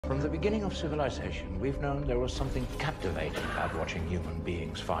From the beginning of civilization, we've known there was something captivating about watching human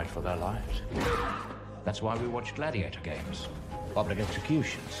beings fight for their lives. That's why we watch gladiator games, public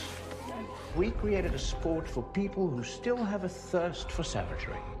executions. We created a sport for people who still have a thirst for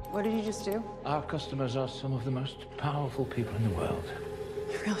savagery. What did you just do? Our customers are some of the most powerful people in the world.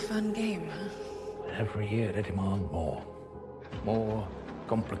 A real fun game, huh? Every year they demand more. More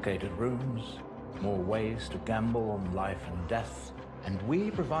complicated rooms, more ways to gamble on life and death. And we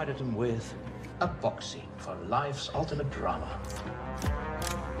provided them with a box scene for life's ultimate drama.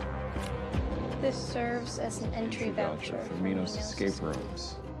 This serves as an entry voucher for Minos escape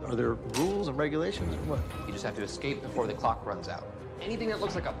rooms. Are there rules and regulations or what? You just have to escape before the clock runs out. Anything that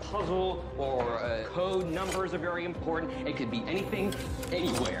looks like a puzzle or a code, numbers are very important. It could be anything,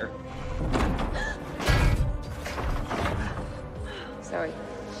 anywhere. Zoe,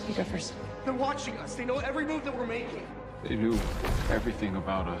 you go first. They're watching us. They know every move that we're making. They knew everything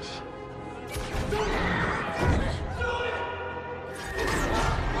about us.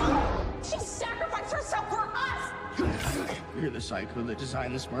 She sacrificed herself for us! You're the psycho that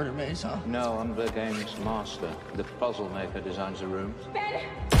designed this murder maze, huh? No, I'm the game's master. The puzzle maker designs the rooms. Ben!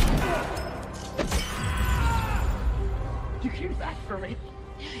 You came back for me.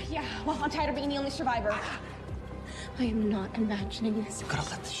 Yeah, well, I'm tired of being the only survivor. I am not imagining this. You gotta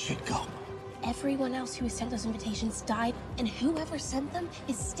let this shit go. Everyone else who sent those invitations died, and whoever sent them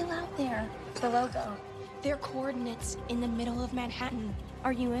is still out there. The logo. Their coordinates in the middle of Manhattan.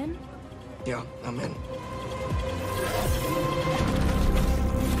 Are you in? Yeah, I'm in.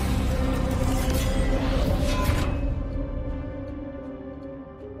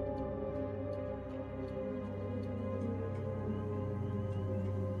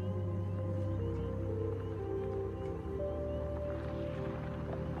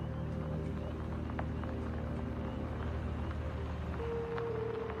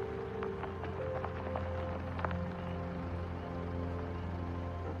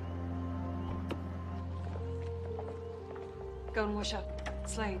 Go and wash up.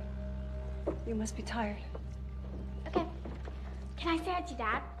 It's late. You must be tired. Okay. Can I say hi to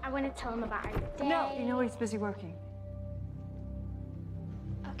Dad? I want to tell him about our day. No, you know he's busy working.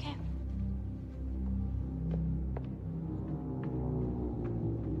 Okay.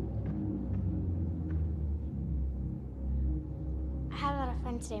 I had a lot of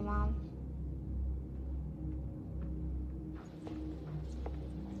fun today, Mom.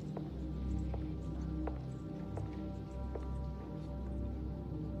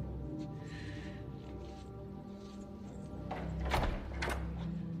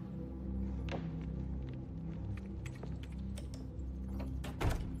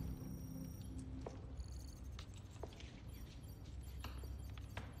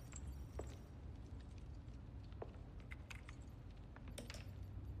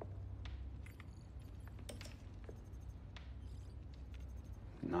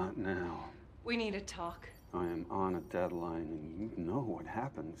 Not now. We need to talk. I am on a deadline, and you know what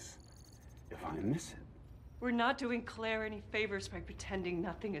happens if I miss it. We're not doing Claire any favors by pretending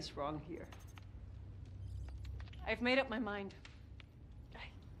nothing is wrong here. I've made up my mind.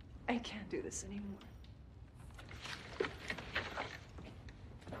 I can't do this anymore.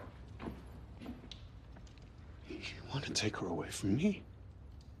 You want to take her away from me?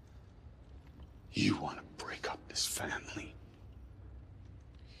 You want to break up this family?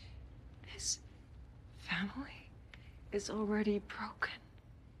 This family is already broken.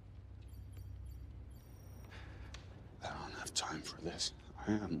 I don't have time for this.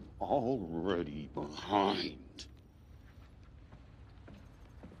 I am already behind.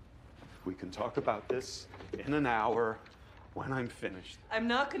 We can talk about this in an hour when I'm finished. I'm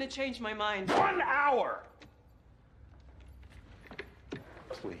not gonna change my mind. 1 hour!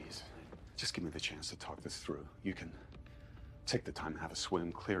 Please, just give me the chance to talk this through. You can take the time to have a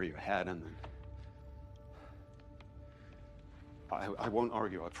swim, clear your head, and then... I won't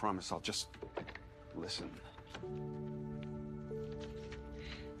argue, I promise. I'll just listen.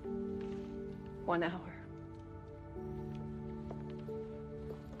 1 hour.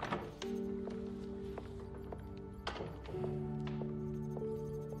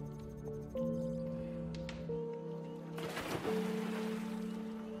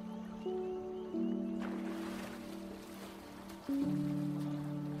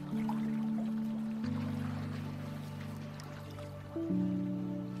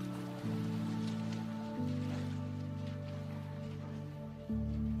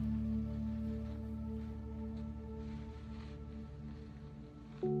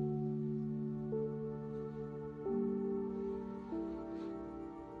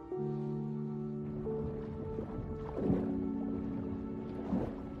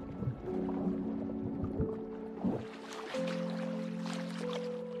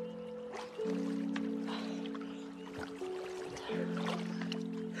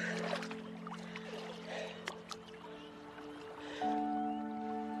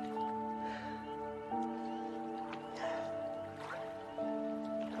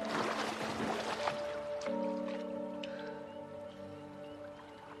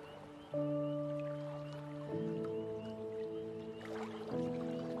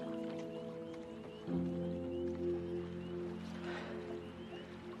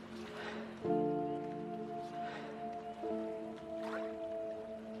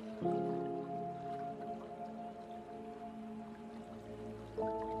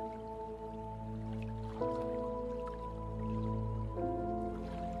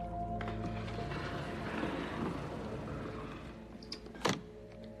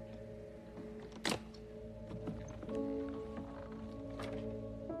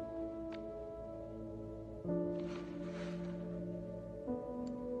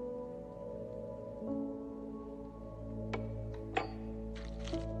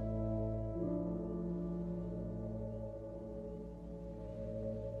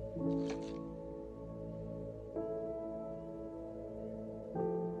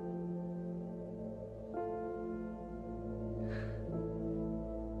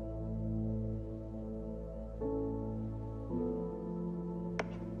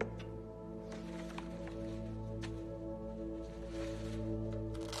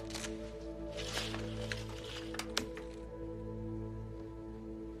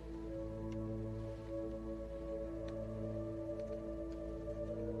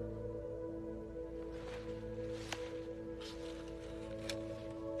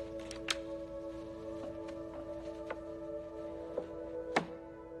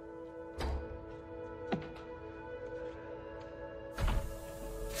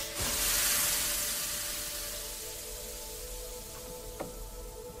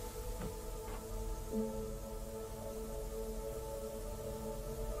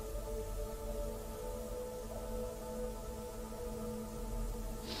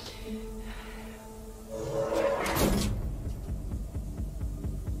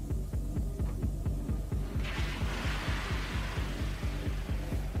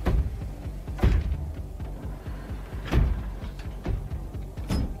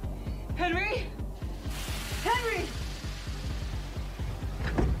 Henry! Henry!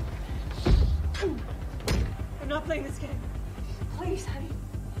 I'm not playing this game. Please, honey.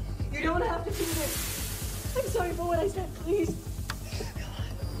 You don't have to do this. I'm sorry for what I said, please.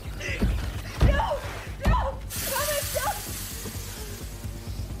 No! No! Promise,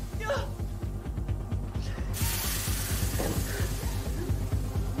 no! No!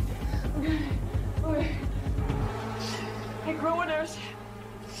 Okay. I grow a nurse.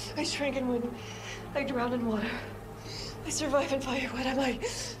 I shrink in wind. I drown in water. I survive in fire. What am I?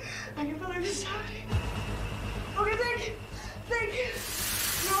 I can believe this happening. Okay, thank you. Thank you.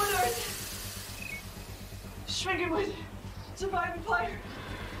 Grow a nurse. Shrink in wind. Survive in fire.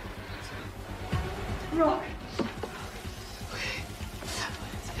 Rock. Okay.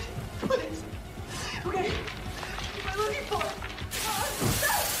 What is it? Okay. What am I looking for?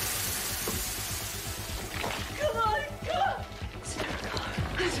 Come on, come on.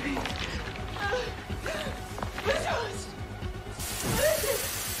 It's me. What's yours? What is it?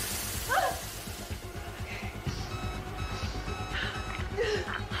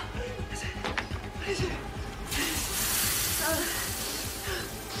 What is it?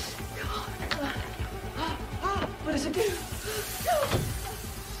 Come on. What does it do?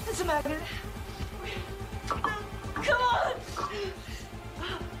 It's a magnet. Come on.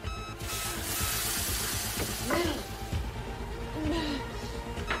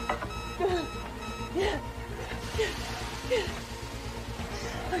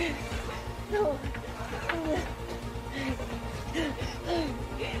 Okay. No.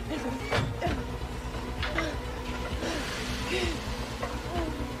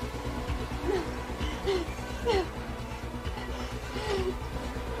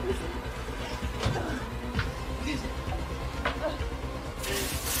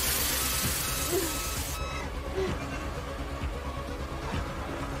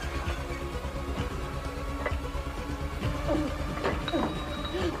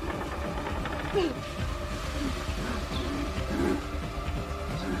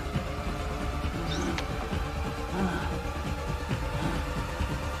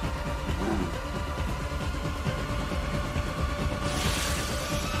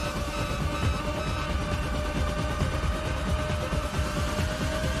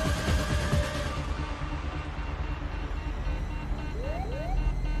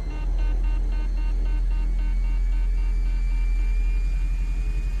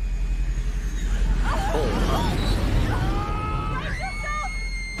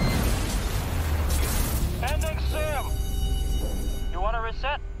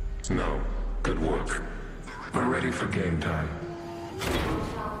 No. Good work. We're ready for game time.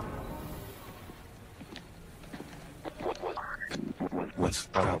 What's the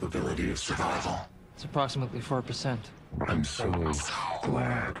probability of survival? It's approximately 4%. I'm so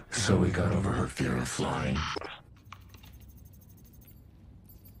glad Zoe got over her fear of flying.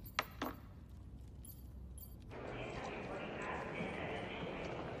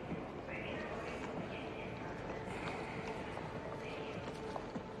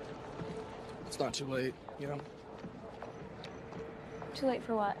 It's not too late, you know? Too late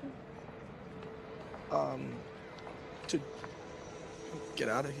for what? To get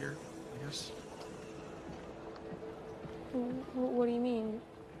out of here, I guess. What do you mean?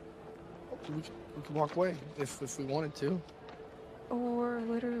 We could walk away if we wanted to. We're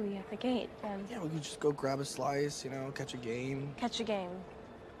literally at the gate, then. Yeah, we could just go grab a slice, you know, catch a game. Catch a game.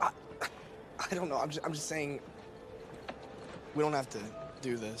 I don't know. I'm just saying we don't have to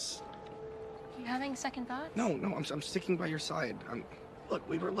do this. You having second thoughts? No, I'm sticking by your side. Look,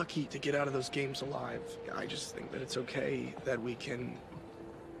 we were lucky to get out of those games alive. I just think that it's okay that we can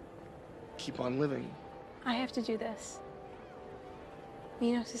keep on living. I have to do this.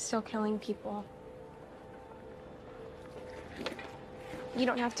 Minos is still killing people. You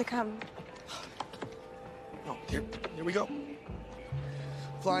don't have to come. No, here we go.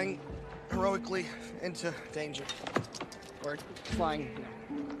 Flying heroically into danger. Or flying,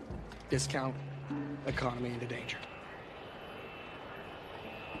 discount economy into danger.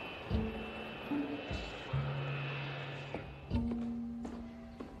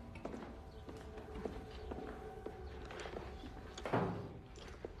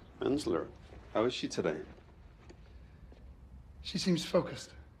 Hensler, how is she today? She seems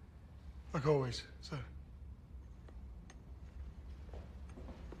focused, like always, sir.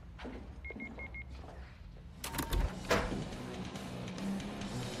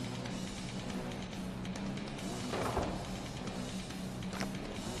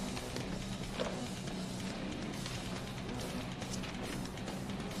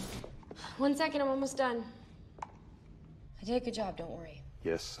 One second, I'm almost done. I did a good job, don't worry.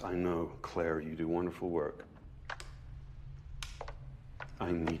 Yes, I know, Claire, you do wonderful work.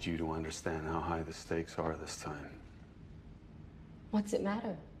 I need you to understand how high the stakes are this time. What's it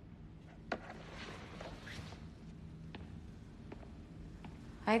matter?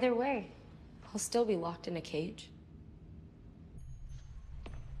 Either way, I'll still be locked in a cage.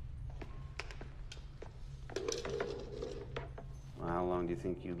 Well, how long do you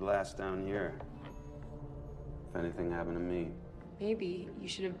think you'd last down here? If anything happened to me. Maybe you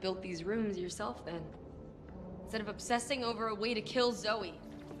should have built these rooms yourself then. Instead of obsessing over a way to kill Zoe.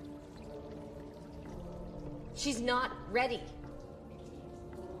 She's not ready.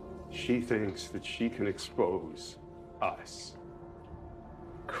 She thinks that she can expose us.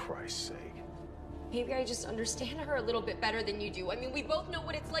 Christ's sake. Maybe I just understand her a little bit better than you do. I mean, we both know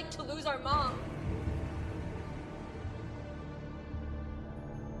what it's like to lose our mom.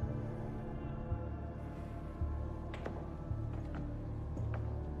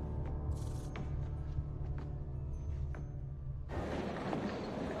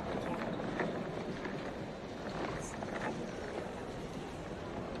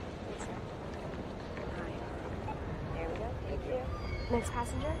 Next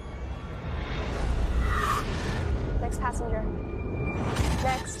passenger. Next passenger.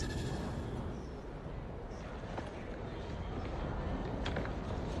 Next.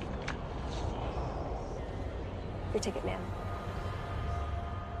 Your ticket, ma'am.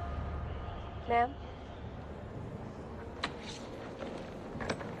 Ma'am?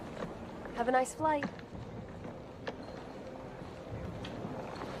 Have a nice flight.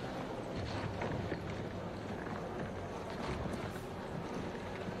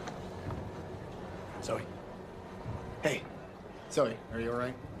 Zoe. Hey. Zoe, are you all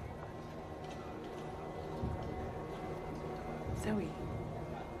right? Zoe.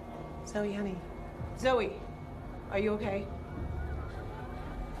 Zoe, honey. Zoe, are you okay?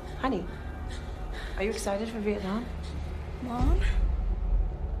 Honey, are you excited for Vietnam? Mom?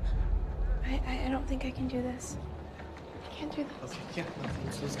 I don't think I can do this. I can't do this. Okay, yeah,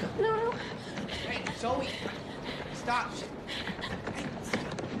 let's go. No. Hey, Zoe! Stop!